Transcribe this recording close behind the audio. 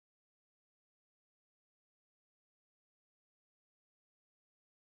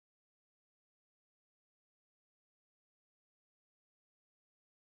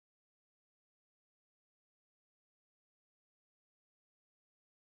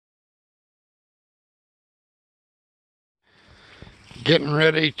Getting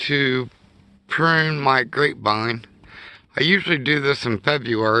ready to prune my grapevine. I usually do this in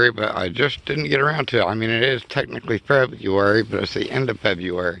February, but I just didn't get around to it. I mean, it is technically February, but it's the end of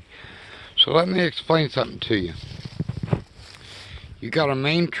February. So let me explain something to you. You got a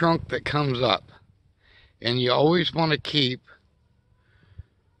main trunk that comes up, and you always want to keep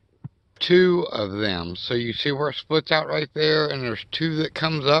two of them. So you see where it splits out right there, and there's two that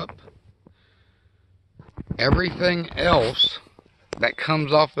comes up. Everything else that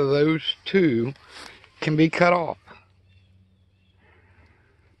comes off of those two can be cut off.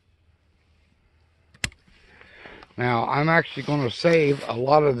 Now, I'm actually going to save a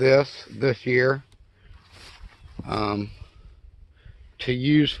lot of this year to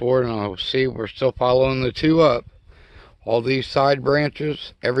use for it, and I'll see we're still following the two up. All these side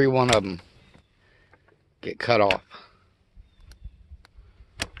branches, every one of them get cut off.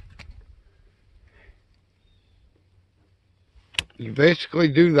 You basically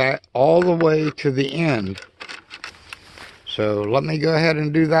do that all the way to the end. So let me go ahead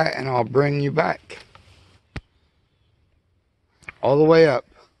and do that, and I'll bring you back. All the way up.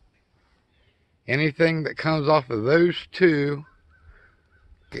 Anything that comes off of those two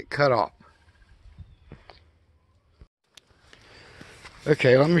get cut off.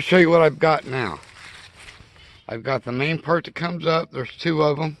 Okay, let me show you what I've got now. I've got the main part that comes up. There's two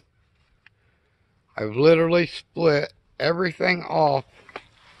of them. I've literally split everything off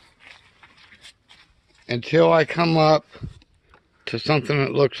until I come up to something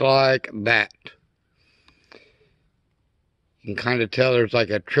that looks like that. You can kind of tell there's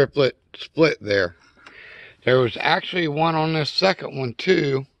like a triplet split there. There was actually one on this second one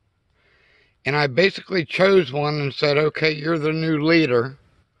too, and I basically chose one and said, okay, you're the new leader.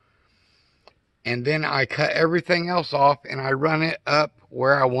 And then I cut everything else off and I run it up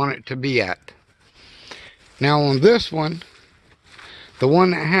where I want it to be at. Now on this one, the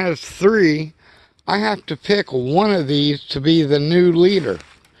one that has three, I have to pick one of these to be the new leader.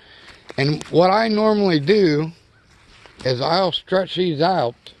 And what I normally do is I'll stretch these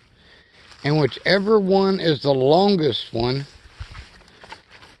out, and whichever one is the longest one,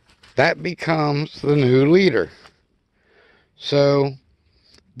 that becomes the new leader. So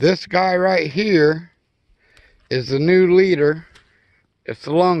this guy right here is the new leader. It's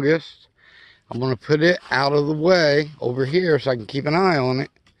the longest. I'm going to put it out of the way over here so I can keep an eye on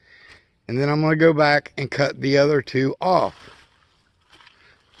it. And then I'm going to go back and cut the other two off.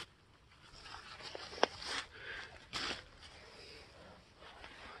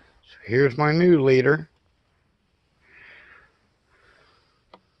 So here's my new leader.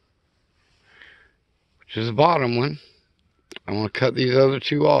 Which is the bottom one. I'm going to cut these other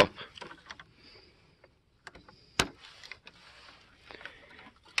two off.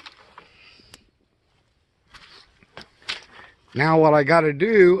 Now what I got to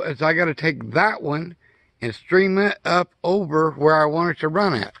do is I got to take that one and stream it up over where I want it to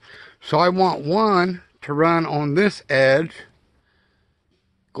run at. So I want one to run on this edge,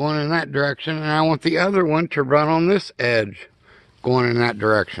 going in that direction, and I want the other one to run on this edge, going in that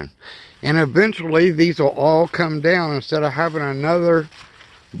direction. And eventually these will all come down. Instead of having another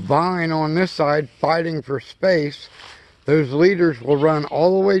vine on this side fighting for space, those leaders will run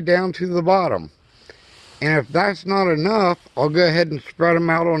all the way down to the bottom. And if that's not enough, I'll go ahead and spread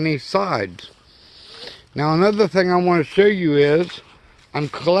them out on these sides. Now another thing I want to show you is I'm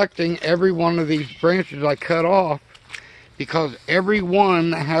collecting every one of these branches I cut off, because every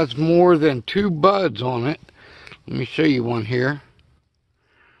one that has more than two buds on it, let me show you one here.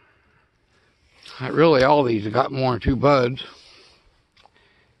 Really all these have got more than two buds.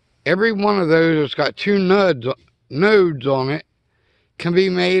 Every one of those that's got two nodes on it can be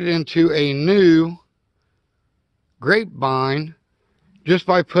made into a new grapevine just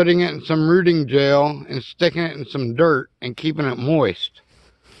by putting it in some rooting gel and sticking it in some dirt and keeping it moist.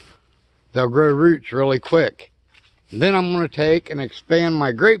 They'll grow roots really quick. And then I'm going to take and expand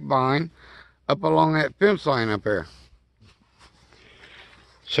my grapevine up along that fence line up there.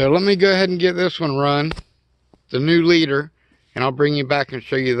 So let me go ahead and get this one run, the new leader, and I'll bring you back and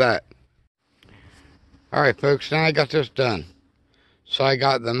show you that. Alright folks, now I got this done. So I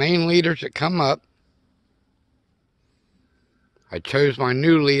got the main leaders that come up. I chose my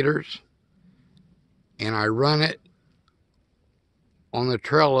new leaders, and I run it on the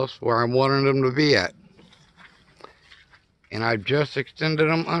trellis where I wanted them to be at. And I've just extended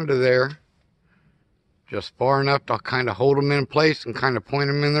them under there, just far enough to kind of hold them in place and kind of point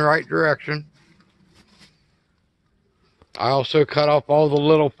them in the right direction. I also cut off all the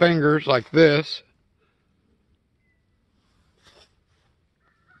little fingers like this.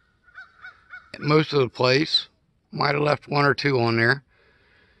 Most of the place. Might have left 1 or 2 on there.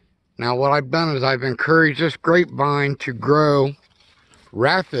 Now what I've done is I've encouraged this grapevine to grow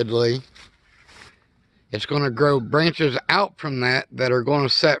rapidly. It's going to grow branches out from that are going to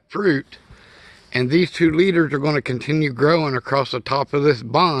set fruit. And these 2 leaders are going to continue growing across the top of this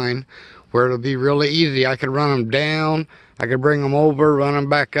vine, where it'll be really easy. I could run them down, I could bring them over, run them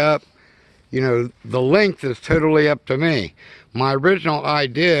back up. You know, the length is totally up to me. My original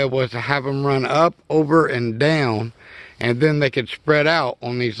idea was to have them run up, over, and down, and then they could spread out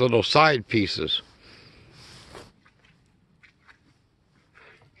on these little side pieces.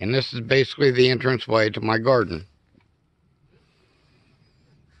 And this is basically the entranceway to my garden.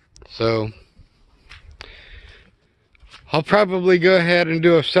 So I'll probably go ahead and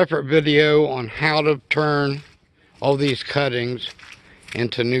do a separate video on how to turn all these cuttings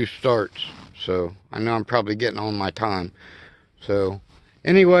into new starts. So I know I'm probably getting on my time. So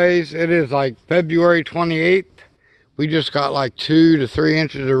anyways, it is like February 28th. We just got like 2 to 3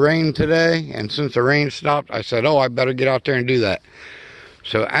 inches of rain today. And since the rain stopped, I said, oh, I better get out there and do that.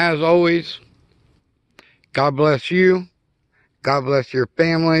 So as always, God bless you. God bless your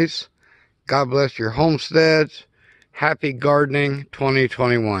families. God bless your homesteads. Happy gardening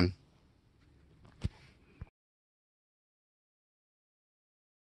 2021.